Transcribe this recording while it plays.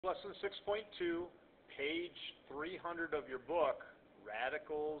Lesson 6.2, page 300 of your book,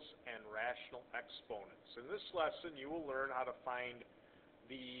 Radicals and Rational Exponents. In this lesson, you will learn how to find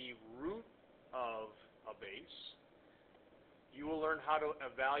the root of a base. You will learn how to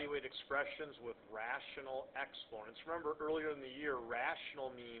evaluate expressions with rational exponents. Remember, earlier in the year, rational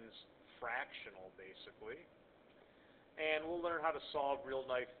means fractional, basically. And we'll learn how to solve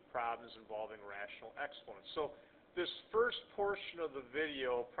real-life problems involving rational exponents. So this first portion of the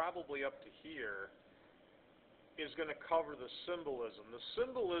video, probably up to here, is going to cover the symbolism. The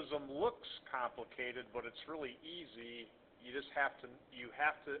symbolism looks complicated, but it's really easy. You have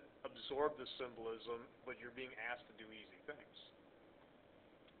to absorb the symbolism, but you're being asked to do easy things.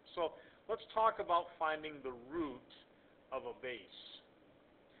 So let's talk about finding the root of a base.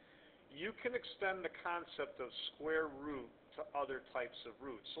 You can extend the concept of square root to other types of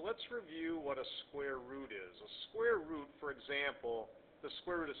roots. So let's review what a square root is. A square root, for example, the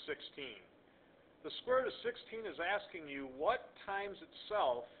square root of 16. The square root of 16 is asking you what times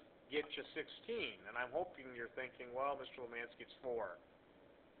itself gets you 16. And I'm hoping you're thinking, well, Mr. Lemansky, it's 4.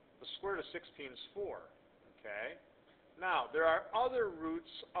 The square root of 16 is 4. Okay? Now, there are other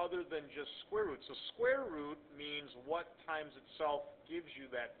roots other than just square roots. A square root means what times itself gives you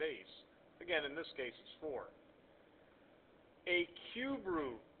that base. Again, in this case, it's 4. A cube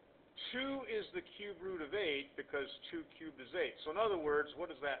root. 2 is the cube root of 8 because 2 cubed is 8. So in other words, what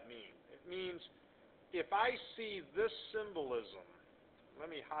does that mean? It means if I see this symbolism, let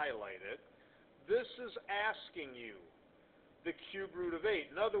me highlight it, this is asking you the cube root of 8.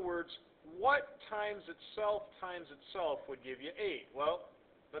 In other words, what times itself would give you 8? Well,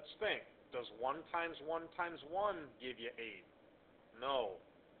 let's think. Does 1 times 1 times 1 give you 8? No.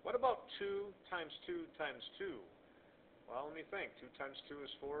 What about 2 times 2 times 2? Well, let me think. 2 times 2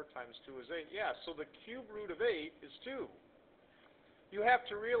 is 4, times 2 is 8. Yeah, so the cube root of 8 is 2. You have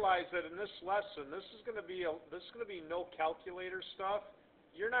to realize that in this lesson, this is going to be no calculator stuff.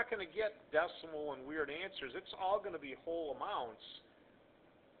 You're not going to get decimal and weird answers. It's all going to be whole amounts.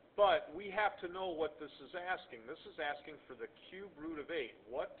 But we have to know what this is asking. This is asking for the cube root of 8.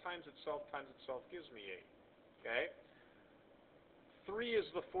 What times itself gives me 8? Okay? 3 is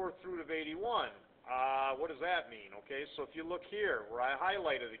the fourth root of 81. What does that mean? Okay, so if you look here where I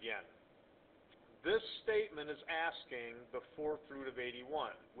highlight it again, this statement is asking the fourth root of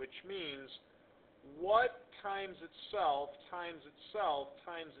 81, which means what times itself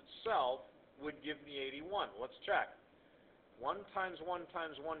would give me 81? Let's check. 1 times 1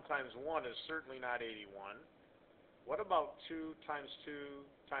 times 1 times 1 is certainly not 81. What about 2 times 2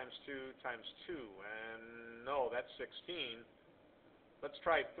 times 2 times 2? And no, that's 16. Let's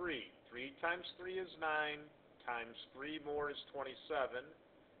try 3. 3 times 3 is 9, times 3 more is 27.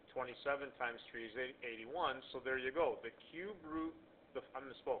 27 times 3 is 81, so there you go. The cube root, I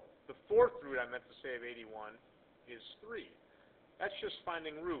misspoke. The fourth root I meant to say of 81 is 3. That's just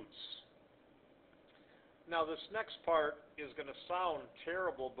finding roots. Now this next part is going to sound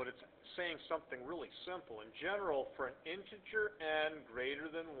terrible, but it's saying something really simple. In general, for an integer n greater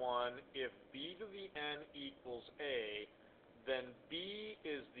than 1, if b to the n equals a, then b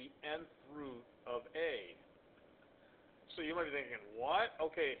is the nth root of a. So you might be thinking, what?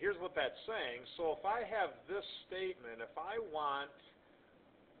 Okay, here's what that's saying. So if I have this statement, if I want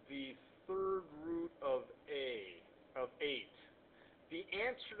the third root of 8, the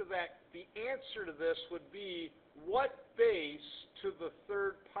answer to this would be, what base to the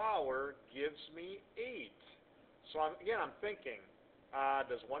third power gives me 8? So I'm thinking,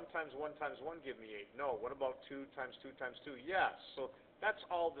 does 1 times 1 times 1 give me 8? No. What about 2 times 2 times 2? Yes. So that's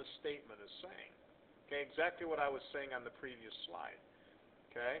all this statement is saying. Okay, exactly what I was saying on the previous slide.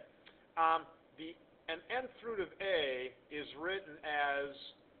 Okay, an nth root of a is written as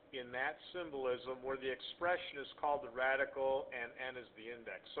in that symbolism where the expression is called the radical and n is the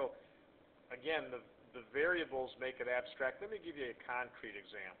index. So again, the variables make it abstract. Let me give you a concrete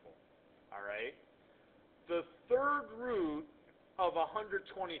example. All right, the third root of 125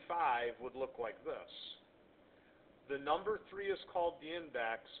 would look like this. The number 3 is called the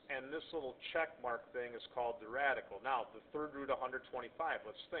index, and this little check mark thing is called the radical. Now, the third root of 125,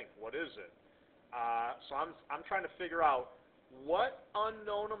 let's think. What is it? So I'm trying to figure out what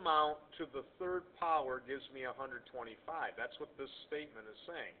unknown amount to the third power gives me 125. That's what this statement is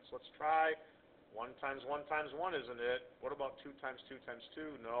saying. So let's try 1 times 1 times 1, isn't it? What about 2 times 2 times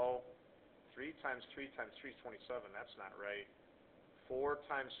 2? No. 3 times 3 times 3 is 27. That's not right. 4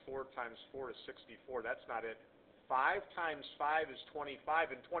 times 4 times 4 is 64. That's not it. 5 times 5 is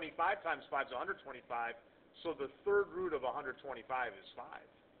 25, and 25 times 5 is 125, so the third root of 125 is 5.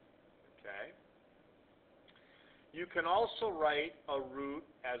 Okay? You can also write a root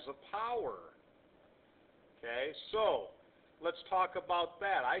as a power. Okay, so let's talk about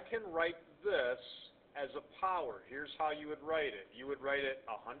that. I can write this as a power. Here's how you would write it. You would write it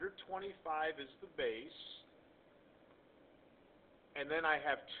 125 is the base, and then I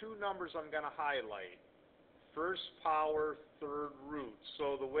have two numbers I'm going to highlight. First power, third root.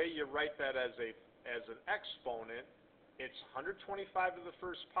 So the way you write that as an exponent, it's 125 to the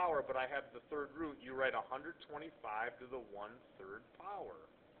first power, but I have the third root. You write 125 to the 1/3 power.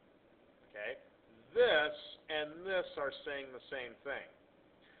 Okay? This and this are saying the same thing.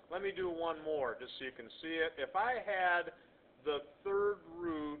 Let me do one more just so you can see it. If I had the third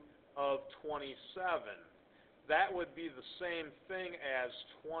root of 27, that would be the same thing as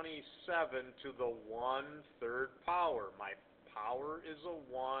 27 to the 1/3 power. My power is a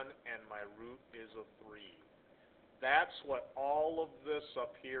 1 and my root is a 3. That's what all of this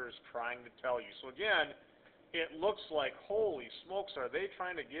up here is trying to tell you. So again, it looks like, holy smokes, are they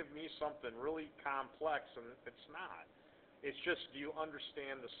trying to give me something really complex? And it's not. It's just, do you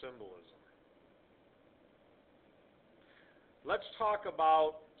understand the symbolism? Let's talk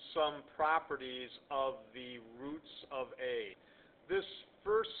about some properties of the roots of A. This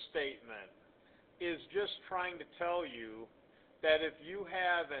first statement is just trying to tell you that if you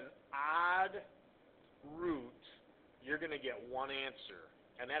have an odd root, you're going to get one answer,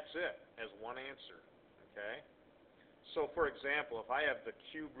 and that's it, as one answer, okay? So, for example, if I have the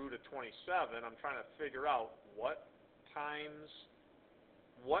cube root of 27, I'm trying to figure out what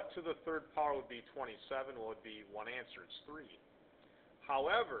to the third power would be 27. Well, it would be one answer, it's 3.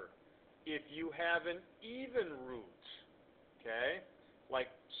 However, if you have an even root, okay, like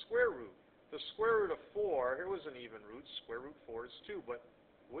square root, the square root of 4, here was an even root, square root 4 is 2, but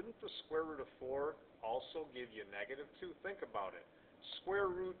wouldn't the square root of 4 also give you -2? Think about it. Square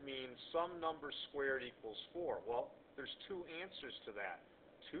root means some number squared equals 4. Well, there's two answers to that.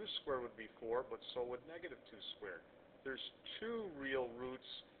 2 squared would be 4, but so would -2 squared. There's two real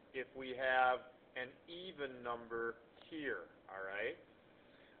roots if we have an even number here, all right?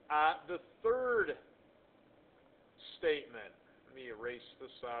 The third statement, let me erase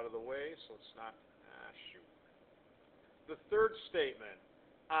this out of the way so it's not, shoot. The third statement,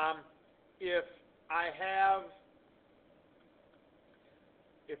 if I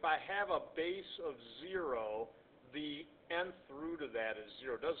have a base of 0, the nth root of that is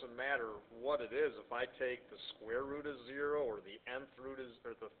 0. It doesn't matter what it is. If I take the square root of 0 or the nth root is,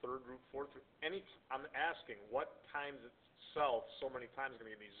 or the third root, fourth root, I'm asking what times itself so many times is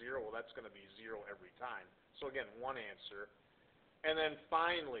going to be 0. Well, that's going to be 0 every time. So again, one answer. And then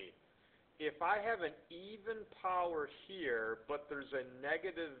finally, if I have an even power here, but there's a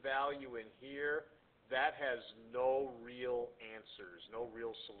negative value in here, that has no real answers, no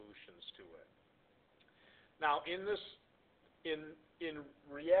real solutions to it. Now, in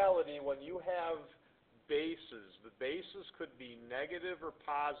reality, when you have bases, the bases could be negative or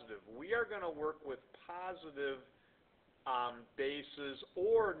positive. We are going to work with positive bases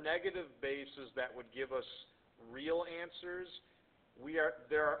or negative bases that would give us real answers.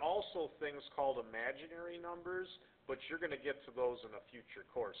 There are also things called imaginary numbers, but you're going to get to those in a future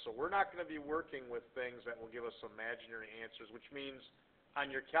course. So we're not going to be working with things that will give us imaginary answers, which means on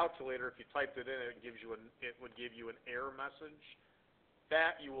your calculator, if you typed it in, it would give you an error message.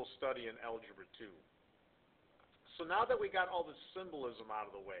 That you will study in Algebra 2. So now that we got all the symbolism out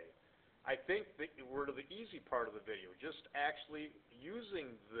of the way, I think that we're to the easy part of the video, just actually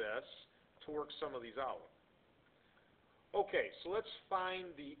using this to work some of these out. Okay, so let's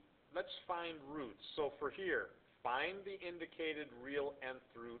find roots. So for here, find the indicated real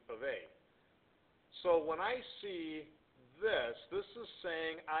nth root of A. So when I see this is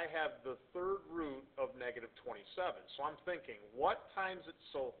saying I have the third root of -27. So I'm thinking, what times it,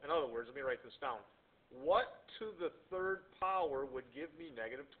 so in other words, let me write this down. What to the third power would give me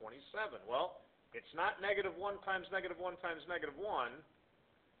 -27? Well, it's not -1 times -1 times -1.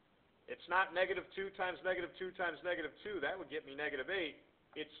 It's not -2 times -2 times -2. That would get me -8.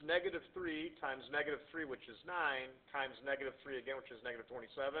 It's -3 times -3, which is 9, times -3 again, which is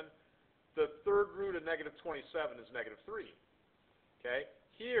 -27. The third root of -27 is -3. Okay?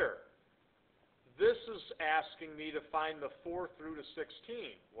 Here, this is asking me to find the fourth root of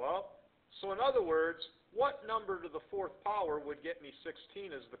 16. Well, so in other words, what number to the fourth power would get me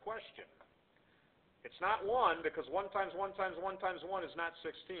 16 is the question. It's not 1, because 1 times 1 times 1 times 1 is not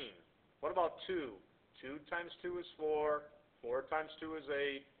 16. What about 2? 2 times 2 is 4. 4 times 2 is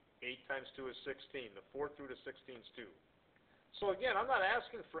 8. 8 times 2 is 16. The fourth root of 16 is 2. So again, I'm not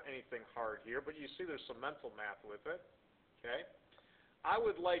asking for anything hard here, but you see there's some mental math with it. Okay? I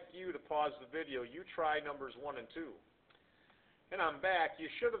would like you to pause the video. You try numbers 1 and 2. And I'm back. You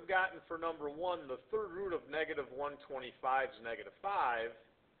should have gotten for number 1, the third root of negative 125 is negative 5,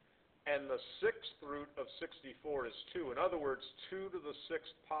 and the sixth root of 64 is 2. In other words, 2 to the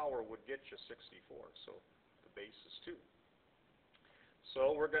sixth power would get you 64. So the base is 2.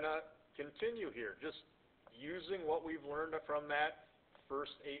 So we're going to continue here, just using what we've learned from that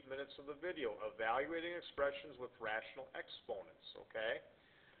first 8 minutes of the video, evaluating expressions with rational exponents, okay?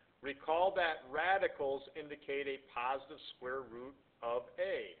 Recall that radicals indicate a positive square root of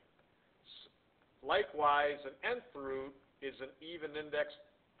a. Likewise, an nth root is an even index,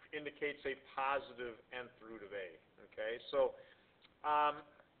 indicates a positive nth root of a, okay? So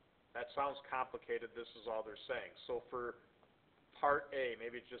that sounds complicated. This is all they're saying. So for part A,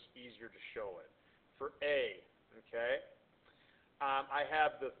 maybe it's just easier to show it. For A, okay, I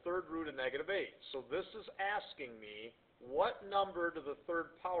have the third root of negative 8. So this is asking me, what number to the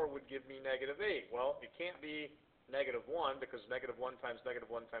third power would give me negative 8? Well, it can't be negative 1 because negative 1 times negative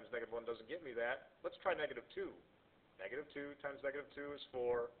 1 times negative 1 doesn't get me that. Let's try negative 2. Negative 2 times negative 2 is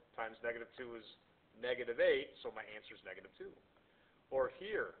 4 times negative 2 is negative 8, so my answer is negative 2. Or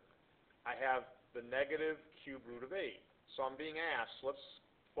here, I have the negative cube root of 8. So I'm being asked, let's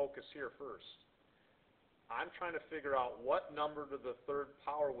focus here first. I'm trying to figure out what number to the third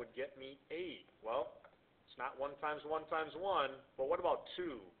power would get me 8. Well, it's not 1 times 1 times 1, but what about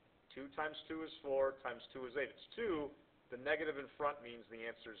 2? 2 times 2 is 4, times 2 is 8. It's 2. The negative in front means the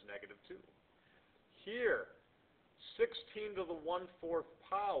answer is negative 2. Here, 16 to the 1/4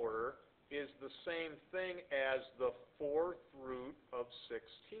 power is the same thing as the fourth root of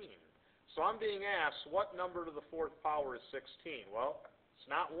 16. So I'm being asked, what number to the fourth power is 16? Well, it's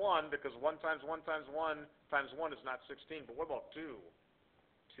not 1 because 1 times 1 times 1 times 1 is not 16, but what about 2?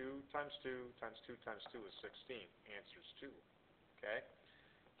 2 times 2 times 2 times 2 is 16. Answer is 2. Okay?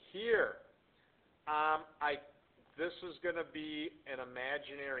 Here, this is going to be an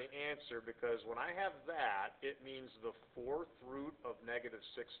imaginary answer because when I have that, it means the fourth root of negative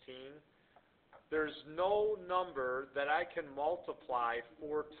 16. There's no number that I can multiply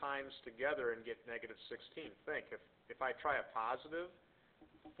 4 times together and get negative 16. Think, if I try a positive,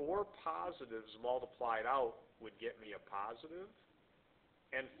 4 positives multiplied out would get me a positive,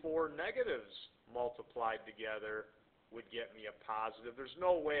 and 4 negatives multiplied together would get me a positive. There's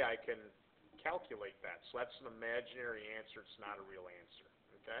no way I can calculate that. So that's an imaginary answer. It's not a real answer.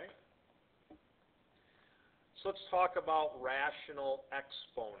 Okay? So let's talk about rational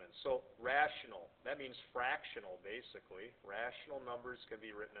exponents. So rational, that means fractional basically. Rational numbers can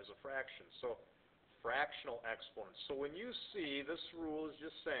be written as a fraction. So fractional exponents. So when you see, this rule is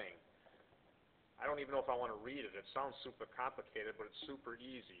just saying, I don't even know if I want to read it. It sounds super complicated, but it's super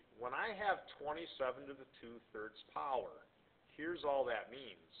easy. When I have 27 to the 2/3 power, here's all that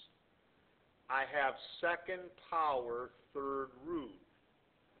means. I have second power third root.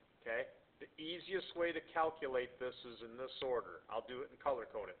 Okay? The easiest way to calculate this is in this order. I'll do it and color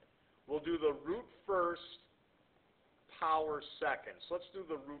code it. We'll do the root first, power second. So let's do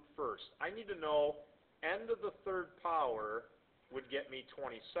the root first. I need to know n to the third power would get me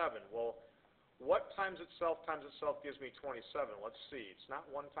 27. Well, what times itself gives me 27? Let's see. It's not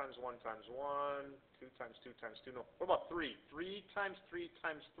 1 times 1 times 1, 2 times 2 times 2. No. What about 3? 3 times 3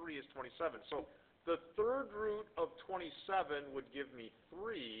 times 3 is 27. So the third root of 27 would give me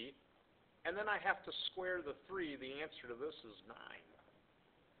 3, and then I have to square the 3. The answer to this is 9.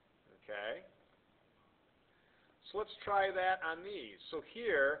 Okay? So let's try that on these. So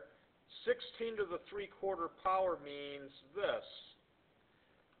here, 16 to the 3/4 power means this.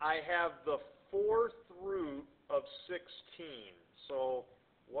 I have the fourth root of 16. So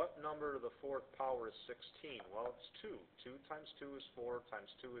what number to the fourth power is 16? Well, it's 2. 2 times 2 is 4, times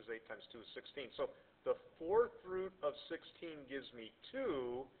 2 is 8, times 2 is 16. So the fourth root of 16 gives me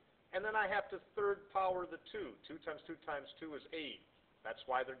 2, and then I have to third power the 2. 2 times 2 times 2 is 8. That's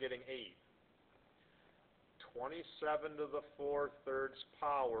why they're getting 8. 27 to the 4/3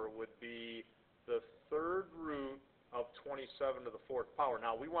 power would be the third root of 27 to the 4th power.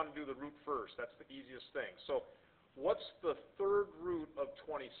 Now, we want to do the root first. That's the easiest thing. So what's the third root of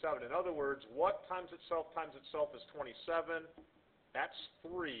 27? In other words, what times itself is 27? That's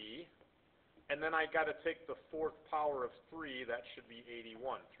 3. And then I got to take the 4th power of 3. That should be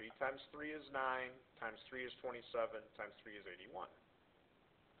 81. 3 times 3 is 9, times 3 is 27, times 3 is 81.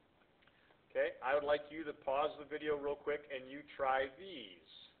 Okay, I would like you to pause the video real quick and you try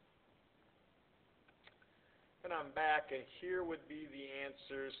these. And I'm back, and here would be the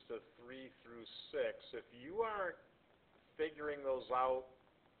answers to 3 through 6. If you aren't figuring those out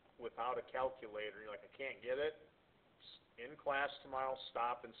without a calculator, you're like, I can't get it, in class tomorrow,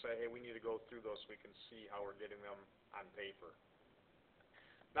 stop and say, hey, we need to go through those so we can see how we're getting them on paper.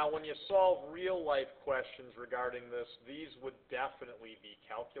 Now, when you solve real-life questions regarding this, these would definitely be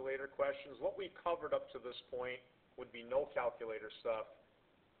calculator questions. What we covered up to this point would be no calculator stuff.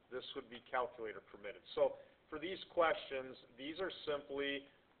 This would be calculator permitted. So for these questions, these are simply,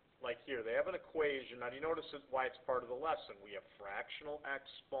 like here, they have an equation. Now, do you notice why it's part of the lesson? We have fractional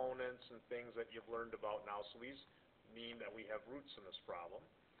exponents and things that you've learned about now. So these mean that we have roots in this problem.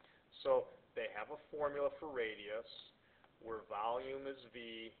 So they have a formula for radius, where volume is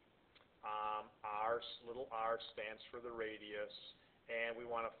V, little r stands for the radius, and we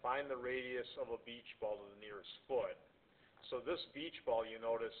want to find the radius of a beach ball to the nearest foot. So this beach ball, you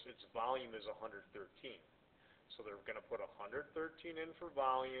notice its volume is 113. So they're going to put 113 in for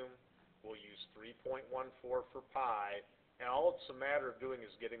volume. We'll use 3.14 for pi, and all it's a matter of doing is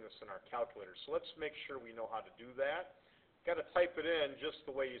getting this in our calculator. So let's make sure we know how to do that. Got to type it in just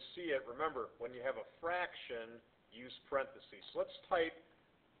the way you see it. Remember, when you have a fraction, use parentheses. So let's type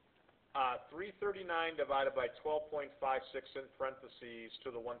 339 divided by 12.56 in parentheses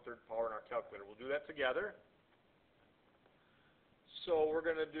to the 1/3 power in our calculator. We'll do that together. So we're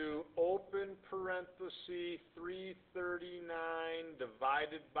going to do open parenthesis 339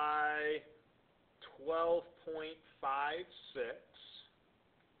 divided by 12.56.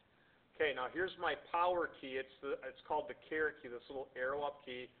 Okay, now here's my power key. It's called the caret key, this little arrow up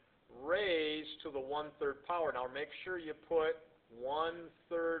key. Raised to the 1/3 power. Now make sure you put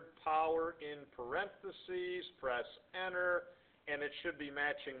 1/3 power in parentheses, press enter, and it should be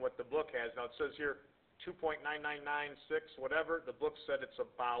matching what the book has. Now it says here 2.9996, whatever. The book said it's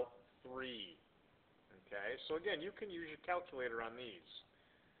about 3. Okay, so again, you can use your calculator on these.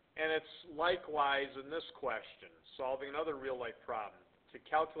 And it's likewise in this question, solving another real-life problem. To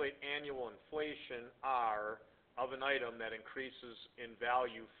calculate annual inflation, R, of an item that increases in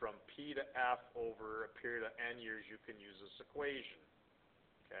value from P to F over a period of N years, you can use this equation.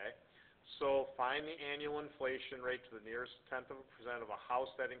 Okay? So find the annual inflation rate to the nearest 1/10 of a percent of a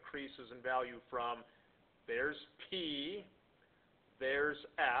house that increases in value from, there's P, there's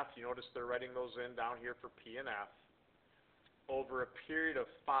F. You notice they're writing those in down here for P and F. Over a period of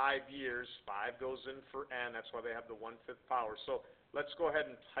 5 years, 5 goes in for N. That's why they have the 1/5 power. So let's go ahead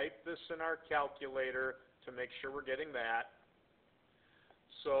and type this in our calculator to make sure we're getting that.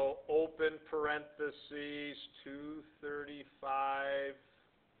 So open parentheses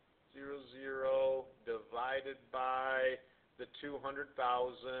 235,000 divided by the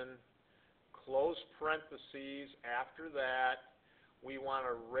 200,000. Close parentheses. After that, we want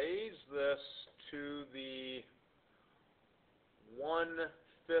to raise this to the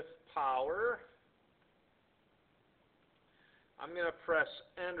 1/5 power. I'm going to press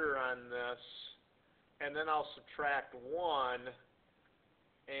enter on this, and then I'll subtract 1,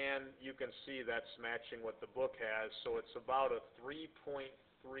 and you can see that's matching what the book has. So it's about a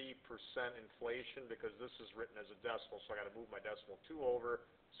 3.3% inflation because this is written as a decimal, so I got to move my decimal 2 over.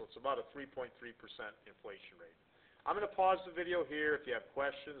 So it's about a 3.3% inflation rate. I'm going to pause the video here. If you have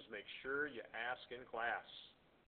questions, make sure you ask in class.